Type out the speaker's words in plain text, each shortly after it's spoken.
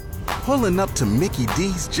Pulling up to Mickey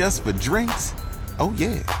D's just for drinks? Oh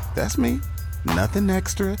yeah, that's me. Nothing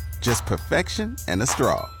extra, just perfection and a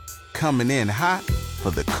straw. Coming in hot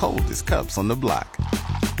for the coldest cups on the block.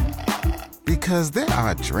 Because there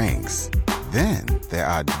are drinks. Then there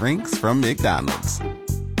are drinks from McDonald's.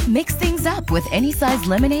 Mix things up with any size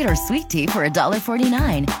lemonade or sweet tea for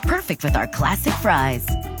 $1.49. Perfect with our classic fries.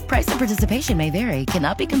 Price and participation may vary.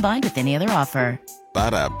 Cannot be combined with any other offer.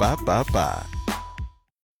 Ba-da-ba-ba-ba.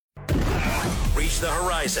 Reach the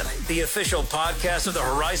Horizon, the official podcast of the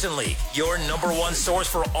Horizon League. Your number one source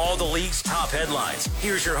for all the league's top headlines.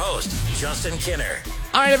 Here's your host, Justin Kinner.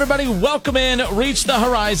 All right, everybody, welcome in. Reach the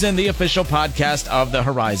Horizon, the official podcast of the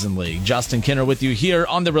Horizon League. Justin Kinner with you here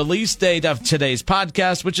on the release date of today's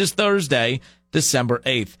podcast, which is Thursday, December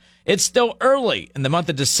 8th. It's still early in the month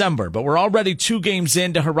of December, but we're already 2 games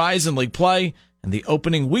into Horizon League play, and the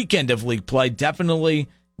opening weekend of league play definitely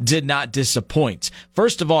did not disappoint.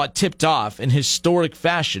 First of all, it tipped off in historic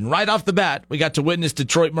fashion. Right off the bat, we got to witness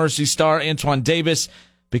Detroit Mercy star Antoine Davis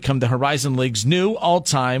become the Horizon League's new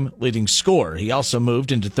all-time leading scorer. He also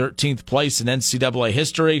moved into 13th place in NCAA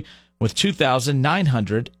history with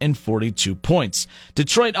 2,942 points.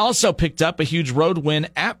 Detroit also picked up a huge road win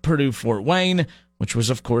at Purdue-Fort Wayne, which was,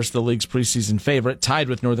 of course, the league's preseason favorite, tied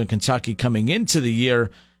with Northern Kentucky coming into the year.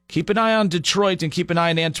 Keep an eye on Detroit and keep an eye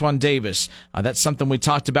on Antoine Davis. That's something we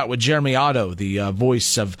talked about with Jeremy Otto, the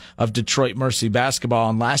voice of Detroit Mercy basketball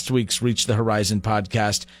on last week's Reach the Horizon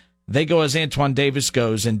podcast. They go as Antoine Davis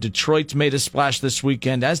goes, and Detroit made a splash this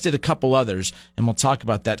weekend, as did a couple others, and we'll talk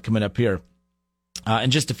about that coming up here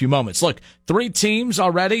in just a few moments. Look, 3 teams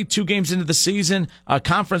already, 2 games into the season,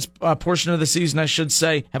 conference portion of the season, I should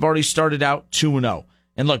say, have already started out 2-0.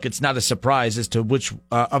 And look, it's not a surprise as to which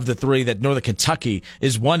of the 3 that Northern Kentucky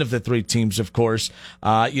is one of the 3 teams, of course.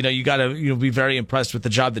 You got to be very impressed with the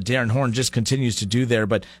job that Darren Horn just continues to do there.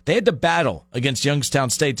 But they had to battle against Youngstown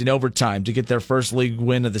State in overtime to get their first league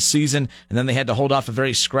win of the season. And then they had to hold off a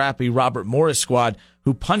very scrappy Robert Morris squad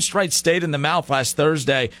who punched Wright State in the mouth last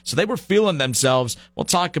Thursday. So they were feeling themselves. We'll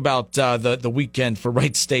talk about the weekend for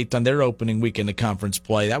Wright State on their opening weekend of conference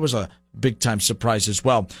play. That was a big-time surprise as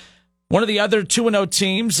well. One of the other 2-0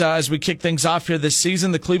 teams, as we kick things off here this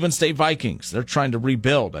season, the Cleveland State Vikings. They're trying to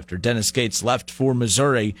rebuild after Dennis Gates left for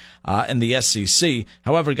Missouri in the SEC.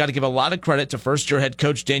 However, got to give a lot of credit to first-year head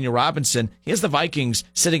coach Daniel Robinson. He has the Vikings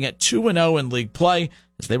sitting at 2-0 in league play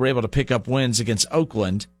as they were able to pick up wins against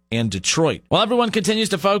Oakland and Detroit. While everyone continues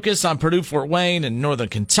to focus on Purdue-Fort Wayne and Northern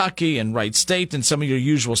Kentucky and Wright State and some of your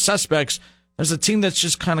usual suspects, there's a team that's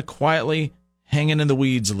just kind of quietly hanging in the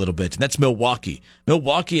weeds a little bit, and that's Milwaukee.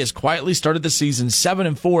 Milwaukee has quietly started the season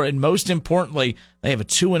 7-4, and most importantly, they have a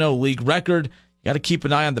 2-0 league record. You got to keep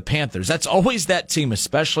an eye on the Panthers. That's always that team,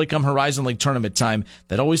 especially come Horizon League tournament time,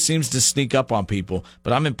 that always seems to sneak up on people.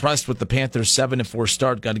 But I'm impressed with the Panthers' 7-4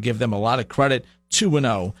 start. Got to give them a lot of credit.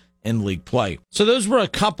 2-0 in league play. So those were a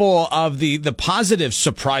couple of the positive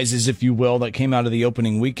surprises, if you will, that came out of the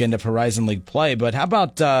opening weekend of Horizon League play. But how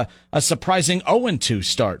about a surprising 0-2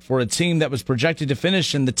 start for a team that was projected to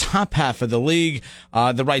finish in the top half of the league,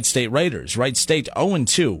 the Wright State Raiders. Wright State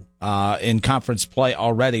 0-2 in conference play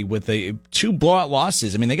already with 2 blowout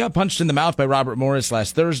losses. I mean, they got punched in the mouth by Robert Morris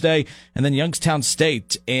last Thursday, and then Youngstown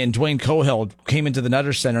State and Dwayne Cohill came into the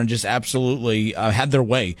Nutter Center and just absolutely had their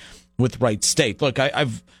way with Wright State. Look, I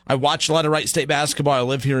watch a lot of Wright State basketball. I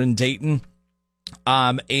live here in Dayton,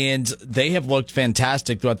 and they have looked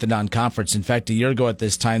fantastic throughout the non-conference. In fact, a year ago at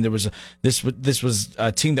this time, this was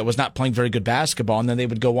a team that was not playing very good basketball, and then they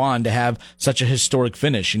would go on to have such a historic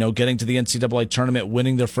finish. Getting to the NCAA tournament,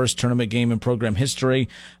 winning their first tournament game in program history.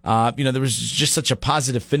 There was just such a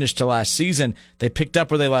positive finish to last season. They picked up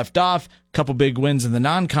where they left off. A couple big wins in the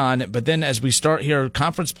non-con, but then as we start here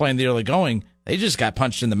conference play in the early going, they just got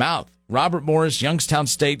punched in the mouth. Robert Morris, Youngstown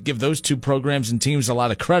State, give those 2 programs and teams a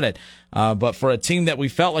lot of credit. But for a team that we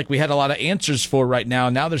felt like we had a lot of answers for right now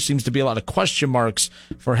there seems to be a lot of question marks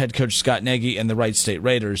for head coach Scott Nagy and the Wright State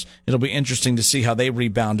Raiders. It'll be interesting to see how they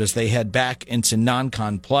rebound as they head back into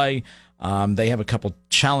non-con play. They have a couple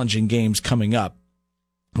challenging games coming up.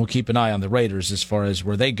 We'll keep an eye on the Raiders as far as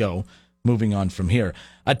where they go moving on from here.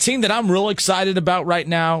 A team that I'm real excited about right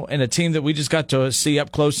now, and a team that we just got to see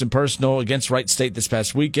up close and personal against Wright State this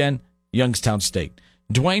past weekend, Youngstown State.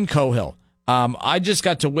 Dwayne Cohill. I just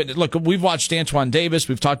got to witness. Look, we've watched Antoine Davis.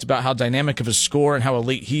 We've talked about how dynamic of a scorer and how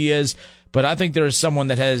elite he is. But I think there is someone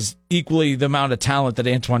that has equally the amount of talent that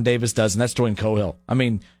Antoine Davis does, and that's Dwayne Cohill. I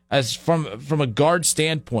mean, as from a guard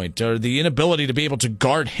standpoint, or the inability to be able to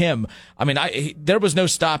guard him, I mean, there was no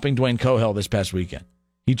stopping Dwayne Cohill this past weekend.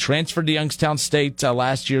 He transferred to Youngstown State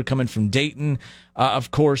last year, coming from Dayton,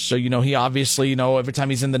 of course. So, he obviously, every time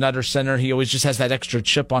he's in the Nutter Center, he always just has that extra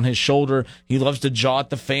chip on his shoulder. He loves to jaw at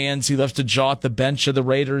the fans. He loves to jaw at the bench of the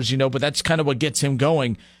Raiders, but that's kind of what gets him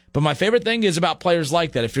going. But my favorite thing is about players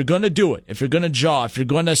like that. If you're going to do it, if you're going to jaw, if you're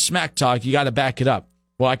going to smack talk, you got to back it up.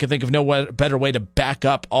 Well, I can think of no better way to back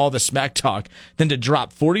up all the smack talk than to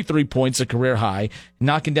drop 43 points, a career high,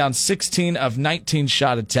 knocking down 16 of 19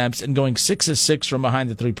 shot attempts, and going 6 of 6 from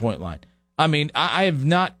behind the three-point line. I mean, I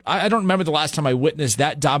don't remember the last time I witnessed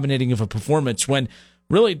that dominating of a performance when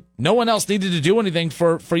really no one else needed to do anything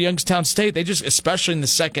for Youngstown State. They just, especially in the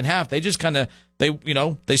second half, they just kind of,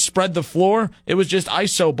 they spread the floor. It was just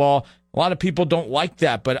ISO ball. A lot of people don't like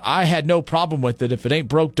that, but I had no problem with it. If it ain't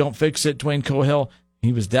broke, don't fix it. Dwayne Cohill,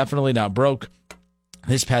 he was definitely not broke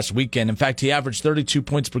this past weekend. In fact, he averaged 32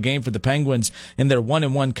 points per game for the Penguins in their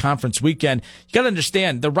 1-1 conference weekend. You got to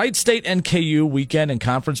understand, the Wright State NKU weekend in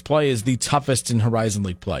conference play is the toughest in Horizon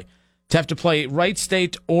League play. To have to play Wright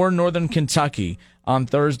State or Northern Kentucky on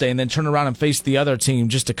Thursday and then turn around and face the other team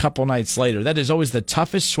just a couple nights later, that is always the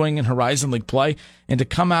toughest swing in Horizon League play. And to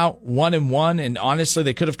come out 1-1, and honestly,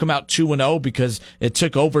 they could have come out 2-0 because it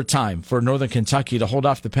took overtime for Northern Kentucky to hold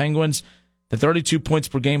off the Penguins. The 32 points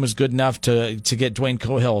per game was good enough to get Dwayne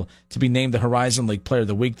Cohill to be named the Horizon League Player of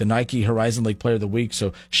the Week, the Nike Horizon League Player of the Week.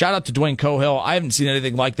 So shout out to Dwayne Cohill. I haven't seen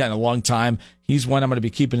anything like that in a long time. He's one I'm going to be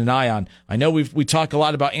keeping an eye on. I know we talk a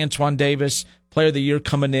lot about Antoine Davis, Player of the Year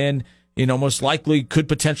coming in. Most likely could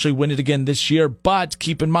potentially win it again this year. But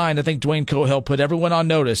keep in mind, I think Dwayne Cohill put everyone on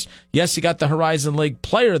notice. Yes, he got the Horizon League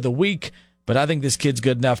Player of the Week, but I think this kid's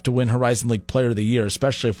good enough to win Horizon League Player of the Year,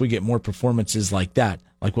 especially if we get more performances like that,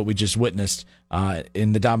 like what we just witnessed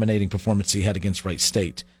in the dominating performance he had against Wright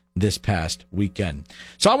State this past weekend.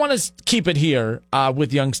 So I want to keep it here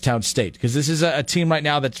with Youngstown State because this is a team right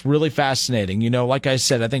now that's really fascinating. Like I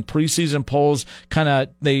said, I think preseason polls kind of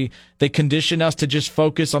they condition us to just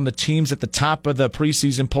focus on the teams at the top of the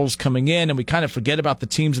preseason polls coming in, and we kind of forget about the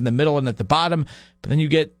teams in the middle and at the bottom. But then you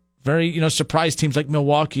get very, surprise teams like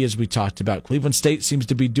Milwaukee, as we talked about. Cleveland State seems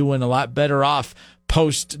to be doing a lot better off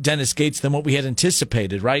post Dennis Gates than what we had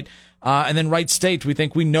anticipated, right? And then Wright State, we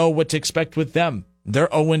think we know what to expect with them. They're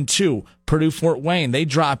 0-2. Purdue Fort Wayne, they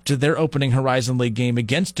dropped their opening Horizon League game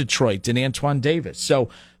against Detroit and Antoine Davis. So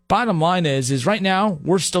bottom line is right now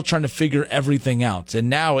we're still trying to figure everything out. And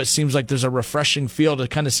now it seems like there's a refreshing feel to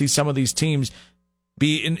kind of see some of these teams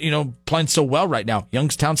be playing so well right now,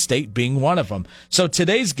 Youngstown State being one of them. So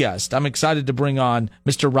today's guest, I'm excited to bring on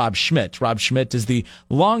Mr. Rob Schmidt. Rob Schmidt is the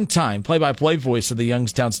longtime play-by-play voice of the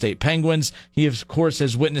Youngstown State Penguins. He, of course,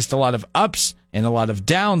 has witnessed a lot of ups and a lot of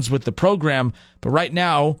downs with the program. But right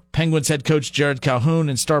now, Penguins head coach Jared Calhoun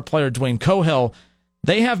and star player Dwayne Cohill,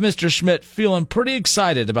 they have Mr. Schmidt feeling pretty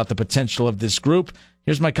excited about the potential of this group.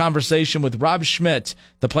 Here's my conversation with Rob Schmidt,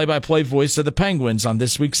 the play-by-play voice of the Penguins, on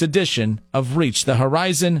this week's edition of Reach the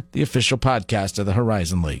Horizon, the official podcast of the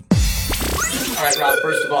Horizon League. All right, Rob,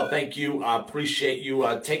 first of all, thank you. Appreciate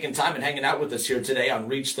you taking time and hanging out with us here today on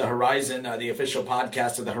Reach the Horizon, the official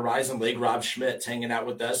podcast of the Horizon League. Rob Schmidt hanging out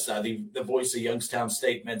with us, the voice of Youngstown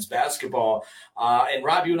State men's basketball. And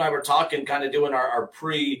Rob, you and I were talking, kind of doing our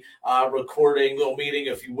pre-recording little meeting,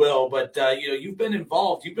 if you will. But, you've been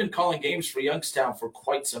involved. You've been calling games for Youngstown for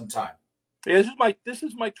quite some time. Yeah, this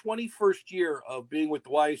is my 21st year of being with the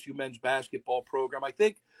YSU men's basketball program. I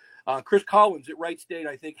think Chris Collins at Wright State,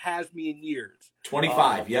 I think, has me in years.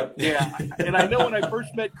 25, yep. Yeah, and I know when I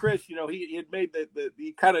first met Chris, he had made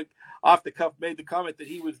he kind of off the cuff made the comment that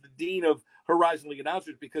he was the dean of Horizon League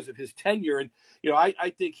announcers because of his tenure, and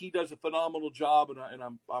I think he does a phenomenal job, and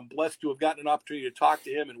I'm blessed to have gotten an opportunity to talk to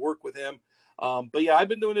him and work with him. But yeah, I've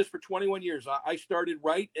been doing this for 21 years. I started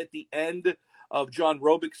right at the end of John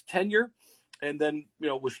Robick's tenure, and then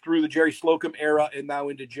was through the Jerry Slocum era, and now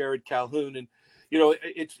into Jared Calhoun. And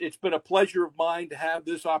it's been a pleasure of mine to have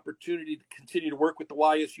this opportunity to continue to work with the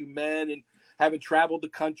YSU men, and having traveled the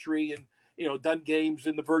country and done games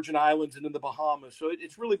in the Virgin Islands and in the Bahamas. So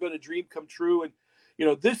it's really been a dream come true.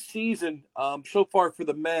 And this season so far for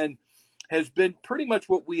the men has been pretty much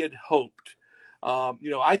what we had hoped.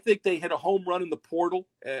 I think they hit a home run in the portal,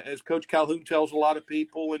 as Coach Calhoun tells a lot of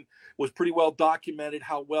people, and was pretty well documented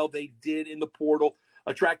how well they did in the portal,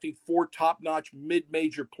 attracting 4 top-notch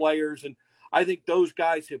mid-major players. And I think those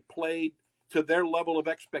guys have played to their level of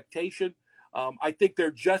expectation. I think they're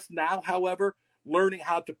just now, however, learning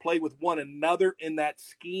how to play with one another in that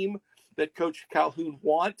scheme that Coach Calhoun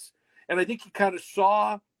wants. And I think he kind of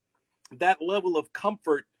saw that level of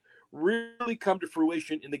comfort really come to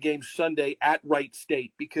fruition in the game Sunday at Wright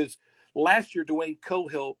State, because last year Dwayne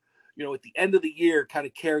Cohill at the end of the year kind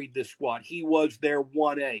of carried this squad. He was their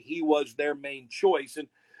 1A. He was their main choice. And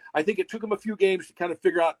I think it took him a few games to kind of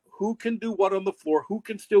figure out who can do what on the floor, who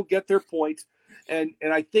can still get their points. And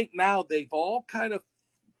I think now they've all kind of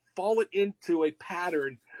fallen into a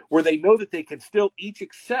pattern where they know that they can still each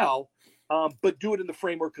excel, but do it in the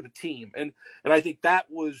framework of the team. And I think that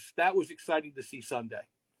was exciting to see Sunday.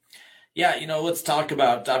 Yeah, let's talk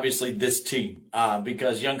about, obviously, this team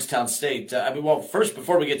because Youngstown State, first,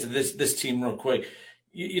 before we get to this team real quick,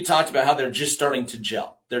 you talked about how they're just starting to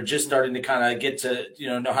gel. They're just starting to kind of get to,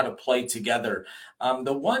 know how to play together.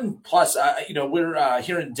 The one plus, we're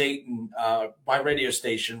here in Dayton, my radio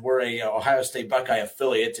station. We're a Ohio State Buckeye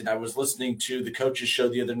affiliate, and I was listening to the coaches show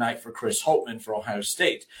the other night for Chris Holtmann for Ohio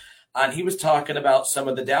State. And he was talking about some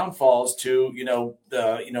of the downfalls to,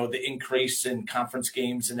 the increase in conference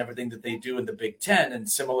games and everything that they do in the Big Ten, and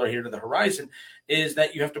similar here to the Horizon, is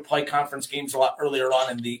that you have to play conference games a lot earlier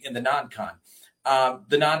on in the non-con.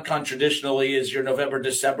 The non-con traditionally is your November,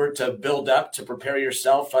 December to build up, to prepare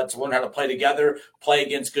yourself, to learn how to play together, play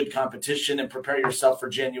against good competition, and prepare yourself for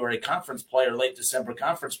January conference play or late December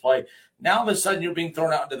conference play. Now, all of a sudden, you're being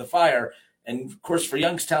thrown out into the fire. And, of course, for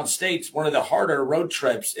Youngstown State, one of the harder road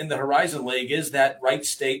trips in the Horizon League is that Wright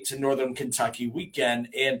State to Northern Kentucky weekend.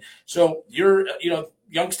 And so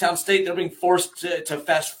Youngstown State, they're being forced to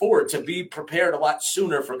fast forward, to be prepared a lot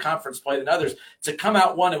sooner for conference play than others. To come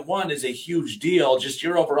out 1-1 is a huge deal. Just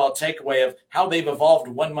your overall takeaway of how they've evolved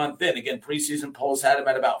 1 month in. Again, preseason polls had them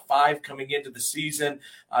at about 5 coming into the season.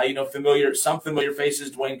 Some familiar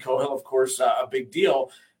faces, Dwayne Cohill, of course, a big deal.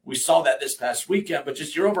 We saw that this past weekend, but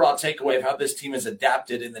just your overall takeaway of how this team has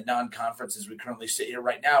adapted in the non-conference as we currently sit here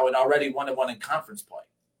right now, and already 1-1 in conference play.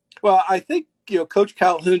 Well, I think, Coach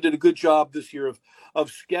Calhoun did a good job this year of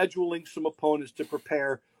scheduling some opponents to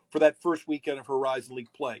prepare for that first weekend of Horizon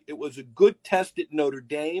League play. It was a good test at Notre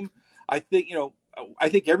Dame. I think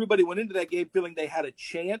everybody went into that game feeling they had a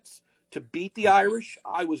chance to beat the Irish.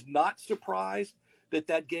 I was not surprised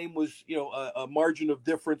that game was, a margin of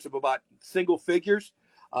difference of about single figures.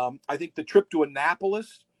 I think the trip to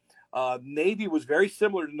Annapolis, Navy was very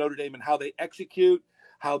similar to Notre Dame in how they execute,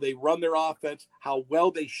 how they run their offense, how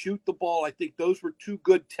well they shoot the ball. I think those were two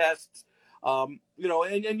good tests. And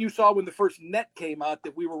you saw when the first net came out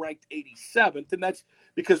that we were ranked 87th, and that's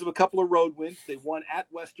because of a couple of road wins. They won at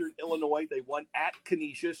Western Illinois. They won at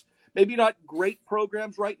Canisius. Maybe not great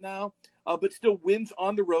programs right now, but still wins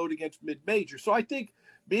on the road against mid-major. So I think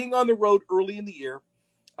being on the road early in the year,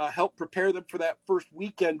 help prepare them for that first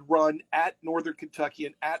weekend run at Northern Kentucky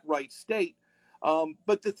and at Wright State.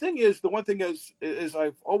 But the one thing is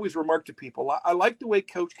I've always remarked to people, I like the way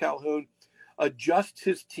Coach Calhoun adjusts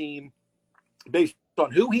his team based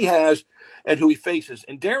on who he has and who he faces.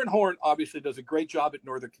 And Darren Horn obviously does a great job at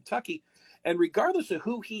Northern Kentucky. And regardless of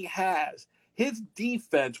who he has, his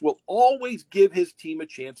defense will always give his team a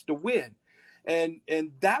chance to win. And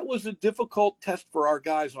that was a difficult test for our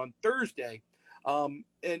guys on Thursday.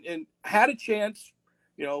 And had a chance,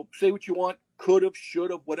 say what you want, could have,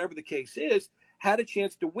 should have, whatever the case is, had a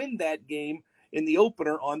chance to win that game in the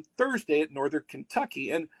opener on Thursday at Northern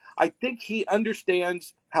Kentucky. And I think he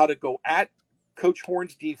understands how to go at Coach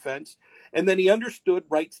Horn's defense, and then he understood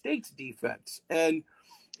Wright State's defense. And,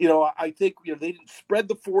 I think, they didn't spread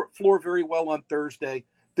the floor very well on Thursday,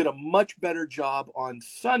 did a much better job on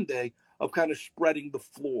Sunday of kind of spreading the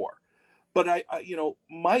floor. But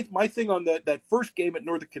my thing on that first game at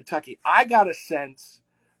Northern Kentucky, I got a sense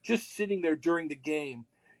just sitting there during the game,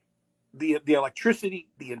 the electricity,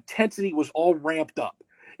 the intensity was all ramped up.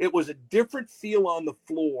 It was a different feel on the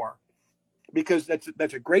floor because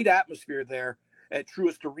that's a great atmosphere there at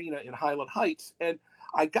Truist Arena in Highland Heights. And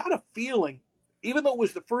I got a feeling, even though it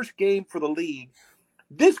was the first game for the league,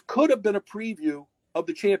 this could have been a preview of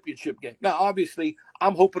the championship game. Now, obviously,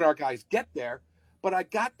 I'm hoping our guys get there. But I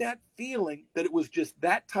got that feeling that it was just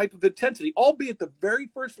that type of intensity, albeit the very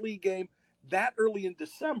first league game that early in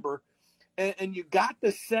December. And you got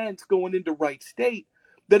the sense going into Wright State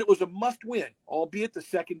that it was a must win, albeit the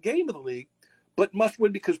second game of the league, but must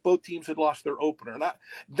win because both teams had lost their opener. And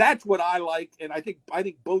that's what I like. And I think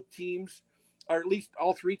both teams, or at least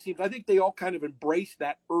all three teams, I think they all kind of embrace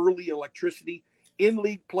that early electricity in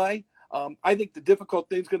league play. I think the difficult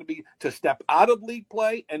thing is going to be to step out of league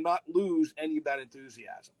play and not lose any of that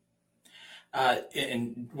enthusiasm.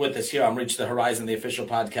 And with us here on Reach the Horizon, the official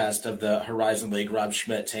podcast of the Horizon League, Rob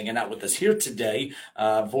Schmidt hanging out with us here today,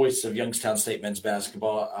 voice of Youngstown State men's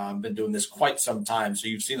basketball. Been doing this quite some time, so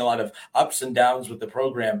you've seen a lot of ups and downs with the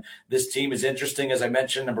program. This team is interesting, as I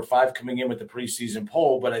mentioned, number 5 coming in with the preseason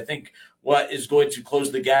poll, but I think what is going to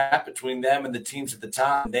close the gap between them and the teams at the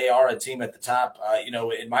top. They are a team at the top,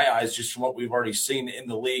 in my eyes, just from what we've already seen in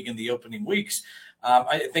the league in the opening weeks.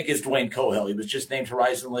 I think is Dwayne Cohill. He was just named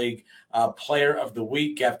Horizon League Player of the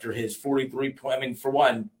Week after his 43-point. I mean, for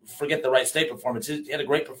one, forget the Wright State performance. He had a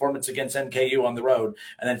great performance against NKU on the road,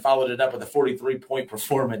 and then followed it up with a 43-point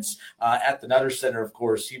performance at the Nutter Center. Of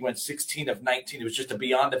course, he went 16 of 19. It was just a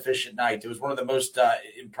beyond efficient night. It was one of the most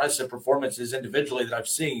impressive performances individually that I've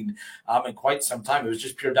seen in quite some time. It was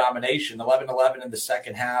just pure domination. 11-11 in the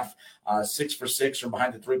second half, 6 for 6 from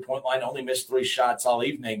behind the 3-point line. Only missed 3 shots all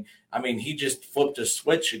evening. I mean, he just flipped a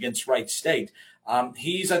switch against Wright State. I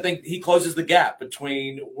think he closes the gap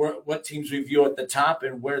between what teams we view at the top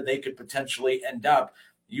and where they could potentially end up.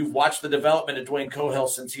 You've watched the development of Dwayne Cohill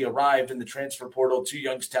since he arrived in the transfer portal to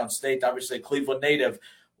Youngstown State, obviously a Cleveland native.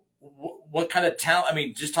 What kind of talent? I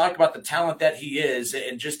mean, just talk about the talent that he is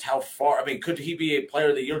and just how far. I mean, could he be a player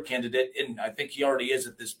of the year candidate? And I think he already is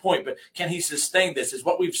at this point, but can he sustain this? Is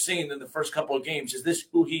what we've seen in the first couple of games. Is this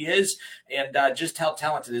who he is? And just how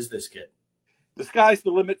talented is this kid? The sky's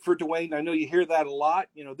the limit for Dwayne. I know you hear that a lot.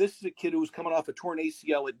 This is a kid who was coming off a torn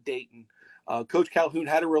ACL at Dayton. Coach Calhoun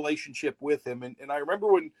had a relationship with him. And I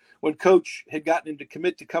remember when Coach had gotten him to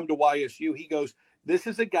commit to come to YSU, he goes, this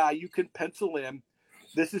is a guy you can pencil in.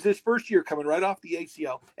 This is his first year coming right off the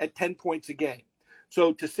ACL at 10 points a game.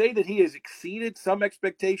 So to say that he has exceeded some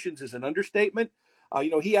expectations is an understatement.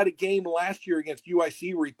 He had a game last year against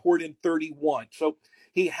UIC where he poured in 31. So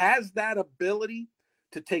he has that ability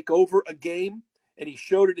to take over a game, and he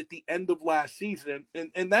showed it at the end of last season.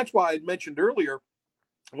 And that's why I mentioned earlier,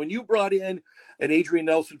 when you brought in an Adrian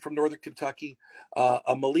Nelson from Northern Kentucky,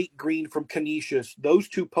 a Malik Green from Canisius, those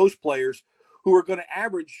two post players who are going to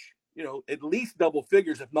average, at least double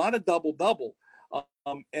figures, if not a double-double.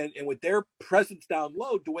 And with their presence down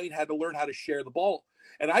low, Dwayne had to learn how to share the ball.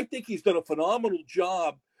 And I think he's done a phenomenal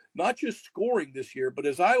job, not just scoring this year, but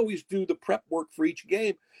as I always do the prep work for each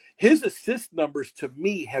game, his assist numbers to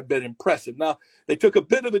me have been impressive. Now, they took a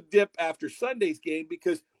bit of a dip after Sunday's game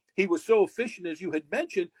because he was so efficient, as you had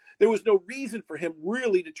mentioned. There was no reason for him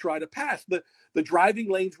really to try to pass. The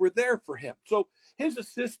driving lanes were there for him. So his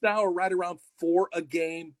assists now are right around 4 a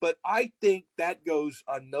game, but I think that goes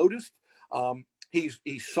unnoticed. He's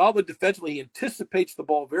solid defensively. He anticipates the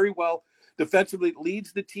ball very well. Defensively,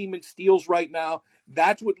 leads the team in steals right now.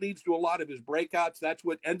 That's what leads to a lot of his breakouts. That's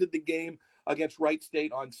what ended the game against Wright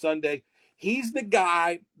State on Sunday. He's the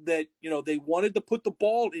guy that, they wanted to put the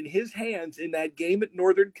ball in his hands in that game at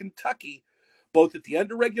Northern Kentucky, both at the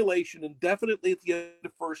end of regulation and definitely at the end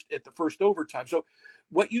of the first overtime. So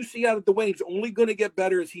what you see out of Dwayne's only going to get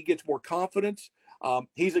better as he gets more confidence.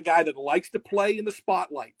 He's a guy that likes to play in the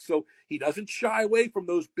spotlight, so he doesn't shy away from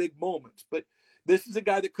those big moments. But this is a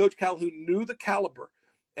guy that Coach Calhoun knew the caliber,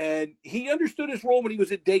 and he understood his role when he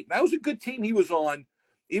was at Dayton. That was a good team he was on,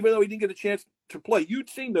 even though he didn't get a chance to play. You'd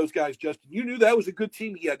seen those guys, Justin. You knew that was a good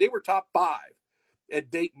team he had. They were top 5 at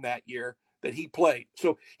Dayton that year that he played.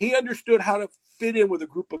 So he understood how to fit in with a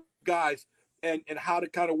group of guys and how to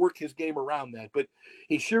kind of work his game around that. But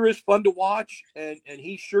he sure is fun to watch, and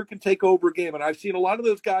he sure can take over a game. And I've seen a lot of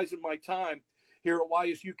those guys in my time here at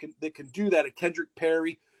YSU that can do that. A Kendrick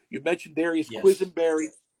Perry, you mentioned Darius Quisenberry,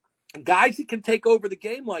 guys that can take over the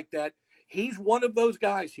game like that. He's one of those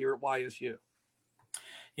guys here at YSU.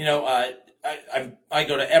 I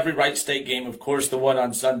go to every Wright State game. Of course, the one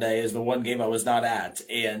on Sunday is the one game I was not at.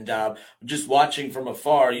 And just watching from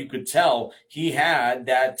afar, you could tell he had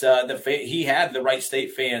the Wright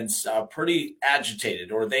State fans pretty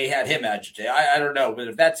agitated, or they had him agitated. I don't know, but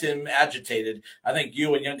if that's him agitated, I think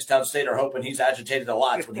you and Youngstown State are hoping he's agitated a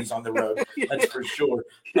lot when he's on the road. That's for sure.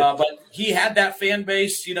 But he had that fan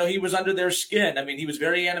base. He was under their skin. I mean, he was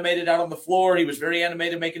very animated out on the floor. He was very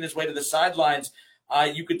animated making his way to the sidelines.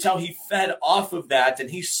 You could tell he fed off of that, and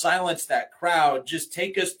he silenced that crowd. Just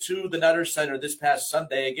take us to the Nutter Center this past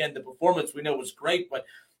Sunday. Again, the performance we know was great, but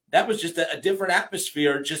that was just a different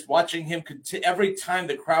atmosphere. Just watching him every time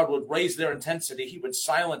the crowd would raise their intensity, he would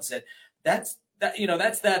silence it. That's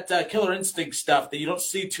that killer instinct stuff that you don't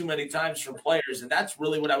see too many times from players, and that's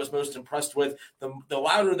really what I was most impressed with. The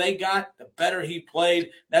louder they got, the better he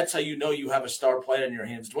played. That's how you know you have a star player in your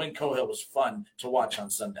hands. Dwayne Cohill was fun to watch on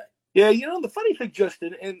Sunday. Yeah, the funny thing,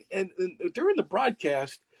 Justin, and during the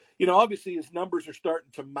broadcast, obviously his numbers are starting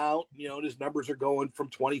to mount, and his numbers are going from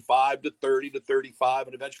 25 to 30 to 35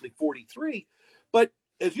 and eventually 43. But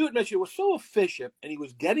as you had mentioned, it was so efficient, and he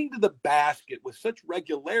was getting to the basket with such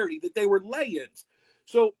regularity that they were lay-ins.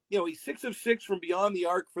 So, he's 6 of 6 from beyond the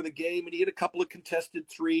arc for the game, and he had a couple of contested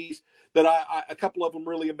threes that a couple of them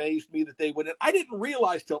really amazed me that they went in. I didn't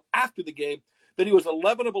realize till after the game that he was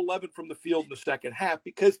 11 of 11 from the field in the second half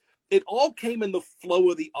because it all came in the flow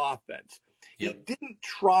of the offense. He didn't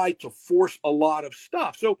try to force a lot of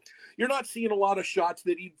stuff. So you're not seeing a lot of shots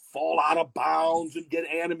that he'd fall out of bounds and get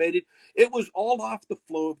animated. It was all off the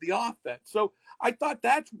flow of the offense. So I thought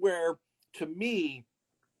that's where, to me,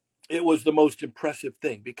 it was the most impressive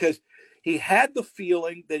thing because he had the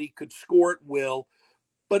feeling that he could score at will,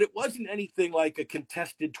 but it wasn't anything like a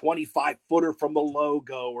contested 25-footer from the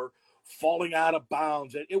logo or falling out of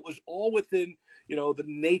bounds. And it was all within, the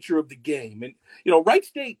nature of the game. And, Wright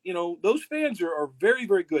State, those fans are very,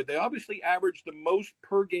 very good. They obviously average the most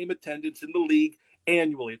per game attendance in the league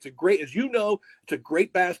annually. It's a great, as you know, it's a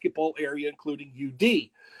great basketball area, including UD.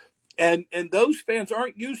 And those fans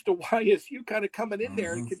aren't used to YSU kind of coming in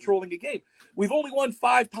there and controlling a game. We've only won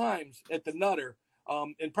 5 times at the Nutter,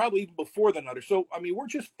 and probably even before the Nutter. So, we're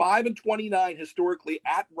just 5-29 historically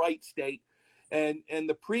at Wright State. And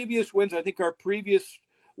the previous wins, I think our previous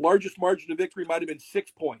largest margin of victory might have been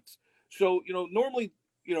 6 points. So, normally,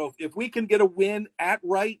 if we can get a win at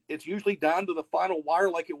Wright, it's usually down to the final wire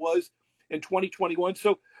like it was in 2021.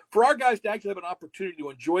 So for our guys to actually have an opportunity to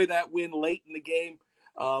enjoy that win late in the game,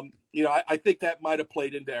 I think that might have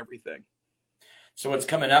played into everything. So what's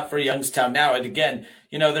coming up for Youngstown now? And again,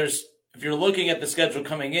 if you're looking at the schedule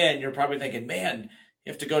coming in, you're probably thinking, man,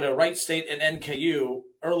 you have to go to Wright State and NKU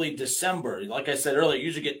early December. Like I said earlier, you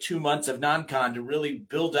usually get 2 months of non-con to really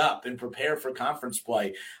build up and prepare for conference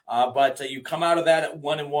play. But you come out of that at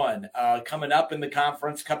 1-1. Coming up in the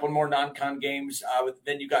conference, a couple more non-con games.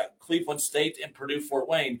 Then you got Cleveland State and Purdue-Fort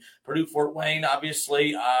Wayne. Purdue-Fort Wayne,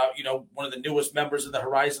 obviously, one of the newest members of the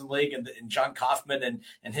Horizon League, and John Kaufman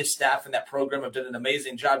and his staff in that program have done an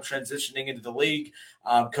amazing job transitioning into the league.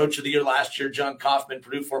 Coach of the year last year, John Kaufman,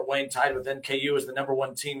 Purdue-Fort Wayne tied with NKU as the number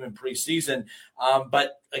 1 team in preseason.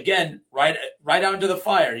 But again, right out into the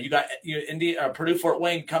fire. You got Purdue-Fort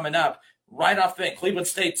Wayne coming up right off the bat. Cleveland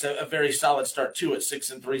State's a very solid start too at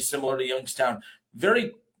 6-3, similar to Youngstown.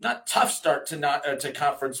 Very not tough start to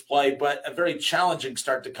conference play, but a very challenging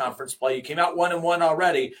start to conference play. You came out 1-1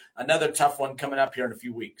 already. Another tough one coming up here in a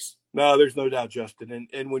few weeks. No, there's no doubt, Justin.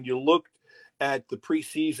 And when you looked at the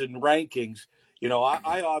preseason rankings,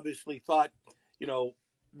 I obviously thought,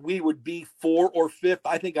 we would be 4th or 5th.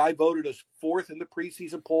 I think I voted as 4th in the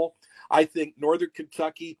preseason poll. I think Northern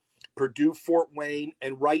Kentucky, Purdue, Fort Wayne,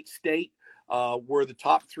 and Wright State were the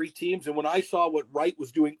top 3 teams. And when I saw what Wright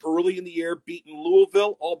was doing early in the year, beating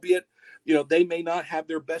Louisville, albeit, they may not have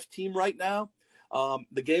their best team right now.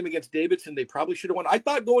 The game against Davidson, they probably should have won. I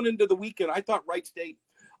thought going into the weekend, I thought Wright State,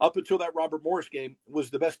 up until that Robert Morris game, was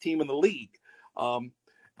the best team in the league.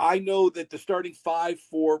 I know that the starting 5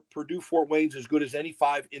 for Purdue-Fort Wayne is as good as any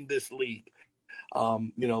 5 in this league.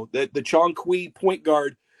 The Chong Kui point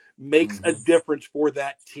guard makes a difference for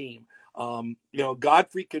that team.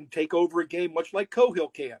 Godfrey can take over a game much like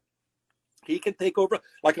Cohill can. He can take over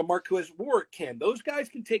like a Marquez Warwick can. Those guys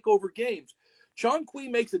can take over games. Chong Kui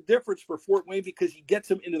makes a difference for Fort Wayne because he gets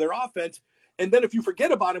them into their offense. And then if you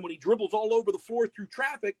forget about him when he dribbles all over the floor through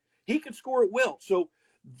traffic, he can score at will. So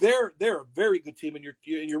they're a very good team, and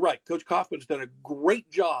you're right. Coach Kaufman's done a great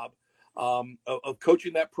job of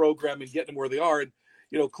coaching that program and getting them where they are. And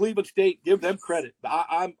Cleveland State, give them credit.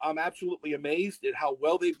 I'm absolutely amazed at how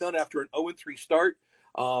well they've done after an 0-3 start.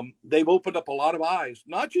 They've opened up a lot of eyes,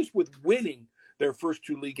 not just with winning their first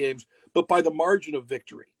 2 league games, but by the margin of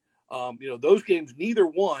victory. Those games, neither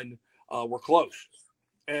one were close,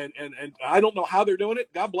 and I don't know how they're doing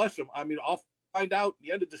it. God bless them. I'll find out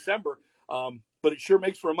the end of December. But it sure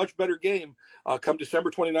makes for a much better game come December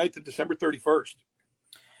 29th and December 31st.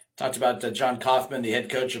 Talked about John Kaufman, the head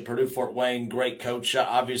coach of Purdue-Fort Wayne. Great coach.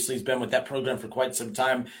 Obviously, he's been with that program for quite some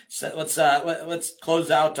time. So let's close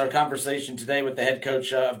out our conversation today with the head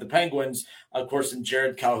coach of the Penguins, of course, in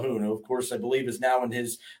Jared Calhoun, who, of course, I believe is now in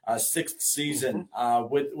his 6th season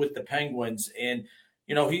with the Penguins. And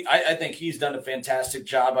I think he's done a fantastic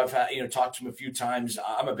job. I've talked to him a few times.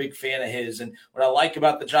 I'm a big fan of his. And what I like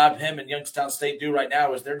about the job him and Youngstown State do right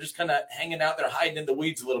now is they're just kind of hanging out there, hiding in the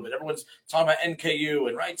weeds a little bit. Everyone's talking about NKU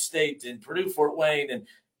and Wright State and Purdue-Fort Wayne. And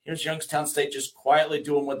here's Youngstown State just quietly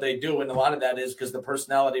doing what they do. And a lot of that is because the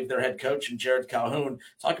personality of their head coach and Jared Calhoun.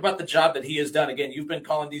 Talk about the job that he has done. Again, you've been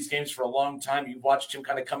calling these games for a long time. You've watched him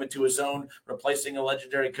kind of come into his own, replacing a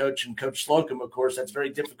legendary coach and Coach Slocum, of course. That's very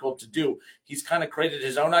difficult to do. He's kind of created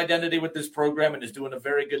his own identity with this program and is doing a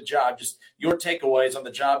very good job. Just your takeaways on the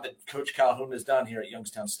job that Coach Calhoun has done here at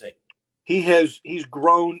Youngstown State. He's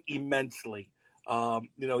grown immensely.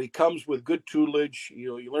 He comes with good tutelage. He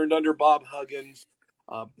learned under Bob Huggins.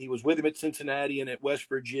 He was with him at Cincinnati and at West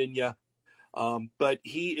Virginia. But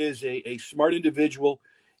he is a smart individual.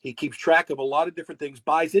 He keeps track of a lot of different things,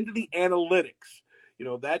 buys into the analytics.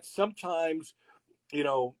 That's sometimes,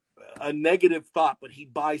 a negative thought, but he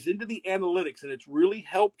buys into the analytics, and it's really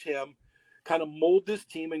helped him kind of mold this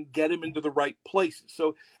team and get him into the right places.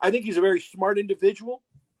 So I think he's a very smart individual.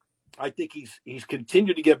 I think he's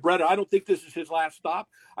continued to get better. I don't think this is his last stop.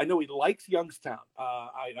 I know he likes Youngstown.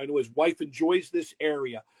 I know his wife enjoys this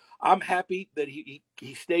area. I'm happy that he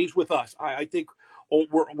stays with us. I think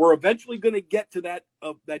we're eventually going to get to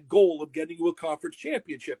that goal of getting to a conference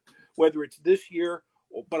championship, whether it's this year,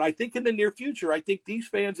 but I think in the near future. I think these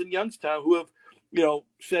fans in Youngstown who have,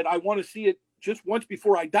 said, I want to see it just once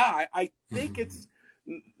before I die, I think it's,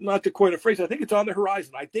 not to coin a phrase, I think it's on the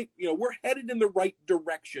horizon. I think, we're headed in the right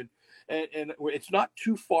direction, and it's not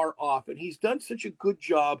too far off. And he's done such a good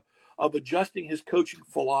job of adjusting his coaching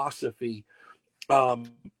philosophy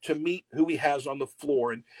to meet who he has on the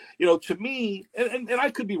floor. And, to me, and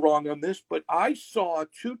I could be wrong on this, but I saw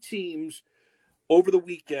two teams over the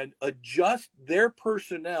weekend adjust their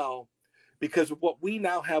personnel because of what we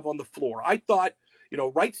now have on the floor. I thought,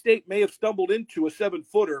 Wright State may have stumbled into a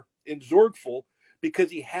 7-footer in Zorgful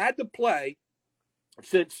because he had to play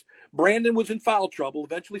since Brandon was in foul trouble,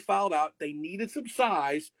 eventually fouled out. They needed some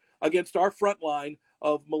size against our front line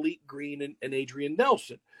of Malik Green and Adrian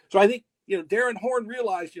Nelson. So I think, Darren Horn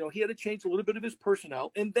realized, he had to change a little bit of his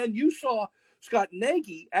personnel. And then you saw Scott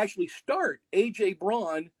Nagy actually start A.J.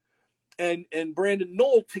 Braun and Brandon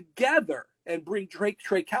Knoll together and bring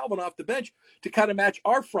Trey Calvin off the bench to kind of match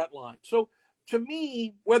our front line. So to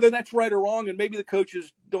me, whether that's right or wrong, and maybe the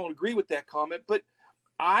coaches don't agree with that comment, but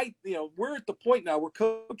we're at the point now where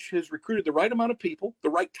coach has recruited the right amount of people, the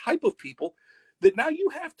right type of people, that now you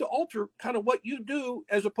have to alter kind of what you do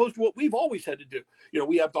as opposed to what we've always had to do.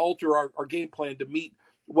 We have to alter our game plan to meet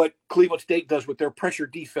what Cleveland State does with their pressure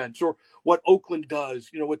defense, or what Oakland does,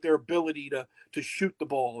 with their ability to shoot the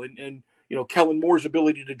ball, and Kellen Moore's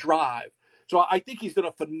ability to drive. So I think he's done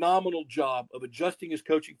a phenomenal job of adjusting his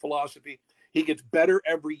coaching philosophy. He gets better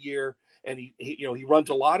every year, and he runs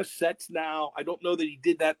a lot of sets now. I don't know that he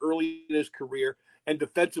did that early in his career. And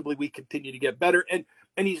defensively, we continue to get better. And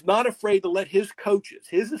he's not afraid to let his coaches,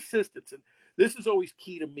 his assistants, and this is always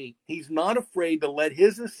key to me, he's not afraid to let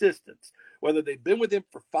his assistants, whether they've been with him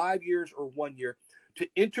for 5 years or 1 year, to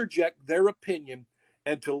interject their opinion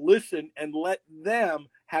and to listen and let them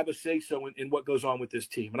have a say-so in what goes on with this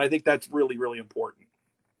team. And I think that's really, really important.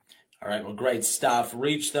 All right, well, great stuff.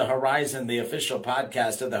 Reach the Horizon, the official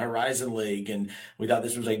podcast of the Horizon League, and we thought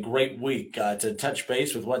this was a great week to touch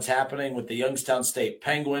base with what's happening with the Youngstown State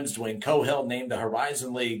Penguins. Dwayne Cohill named the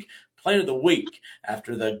Horizon League Player of the Week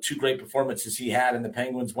after the two great performances he had in the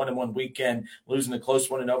Penguins 1-1 weekend, losing a close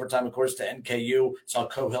one in overtime, of course, to NKU. Saw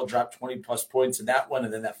Cohill drop 20-plus points in that one,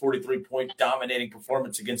 and then that 43-point dominating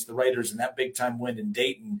performance against the Raiders and that big-time win in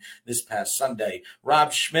Dayton this past Sunday.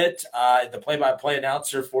 Rob Schmidt, the play-by-play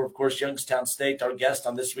announcer for, of course, Youngstown State, our guest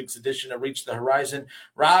on this week's edition of Reach the Horizon.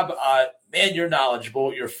 Rob, man, you're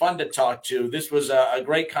knowledgeable. You're fun to talk to. This was a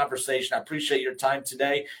great conversation. I appreciate your time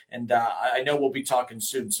today, and I know we'll be talking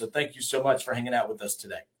soon. So thank you so much for hanging out with us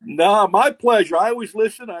today. No, my pleasure. I always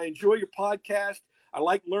listen. I enjoy your podcast. I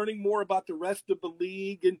like learning more about the rest of the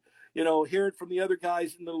league and, hearing from the other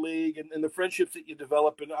guys in the league and the friendships that you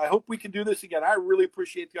develop. And I hope we can do this again. I really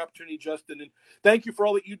appreciate the opportunity, Justin. And thank you for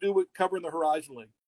all that you do with covering the Horizon League.